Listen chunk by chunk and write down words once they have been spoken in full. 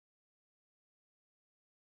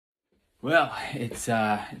Well, it's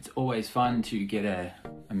always fun to get a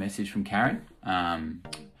message from Karen,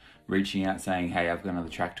 reaching out saying, hey, I've got another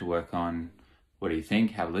track to work on. What do you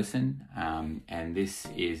think? Have a listen. And this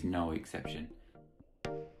is no exception.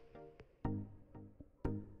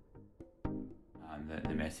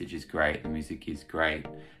 The message is great, the music is great,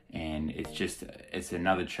 and it's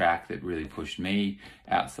another track that really pushed me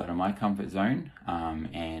outside of my comfort zone.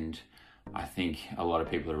 And I think a lot of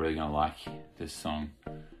people are really going to like this song.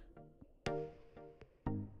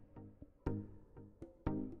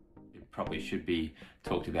 Probably should be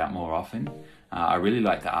talked about more often. I really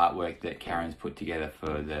like the artwork that Karen's put together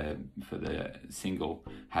for the single,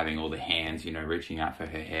 having all the hands, reaching out for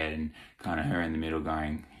her head and kind of her in the middle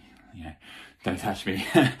going, don't touch me.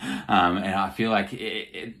 And I feel like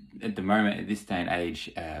at the moment, at this day and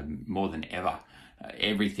age, more than ever,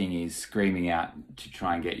 everything is screaming out to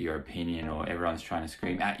try and get your opinion, or everyone's trying to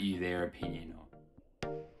scream at you their opinion.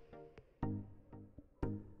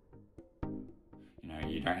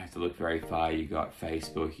 You don't have to look very far. You got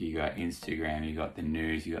Facebook, you got Instagram, you got the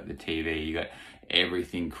news, you got the TV, you got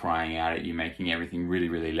everything crying out at you, making everything really,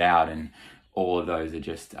 really loud. And all of those are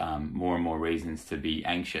just more and more reasons to be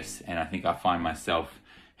anxious. And I think I find myself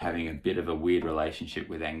having a bit of a weird relationship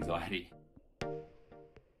with anxiety.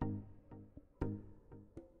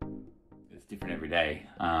 It's different every day.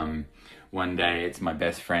 One day it's my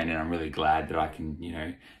best friend and I'm really glad that I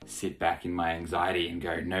can, sit back in my anxiety and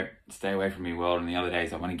go, nope, stay away from me, world. And the other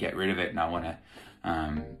days I want to get rid of it and I want to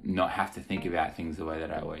not have to think about things the way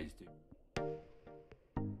that I always do.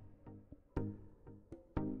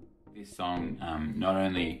 This song, not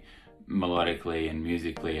only melodically and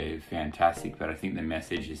musically is fantastic, but I think the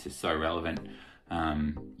message is just so relevant.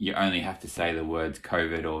 You only have to say the words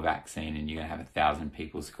COVID or vaccine and you're going to have 1,000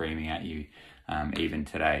 people screaming at you, even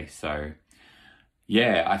today. So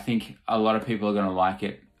yeah, I think a lot of people are going to like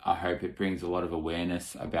it. I hope it brings a lot of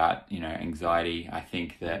awareness about, anxiety. I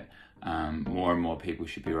think that more and more people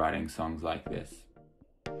should be writing songs like this.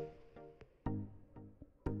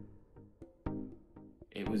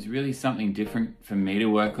 It was really something different for me to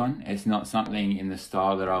work on. It's not something in the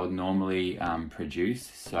style that I would normally produce,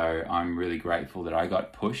 so I'm really grateful that I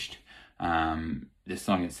got pushed. The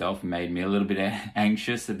song itself made me a little bit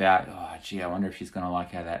anxious about, I wonder if she's going to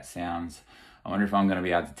like how that sounds. I wonder if I'm going to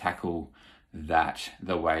be able to tackle that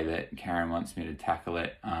the way that Karen wants me to tackle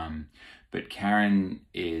it. But Karen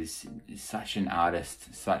is such an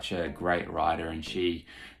artist, such a great writer, and she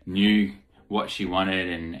knew what she wanted,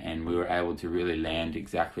 and we were able to really land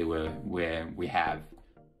exactly where we have.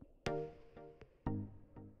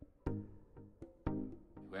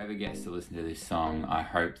 Whoever gets to listen to this song, I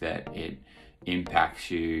hope that it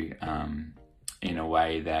impacts you in a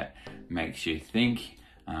way that makes you think,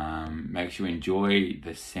 makes you enjoy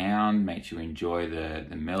the sound, makes you enjoy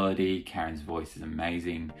the melody. Karen's voice is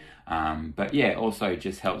amazing. But yeah, also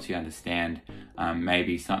just helps you understand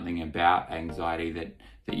maybe something about anxiety that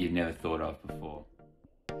you've never thought of before.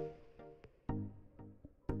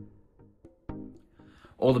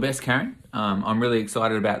 All the best, Karen. I'm really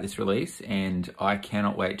excited about this release and I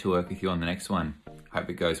cannot wait to work with you on the next one. Hope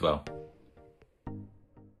it goes well.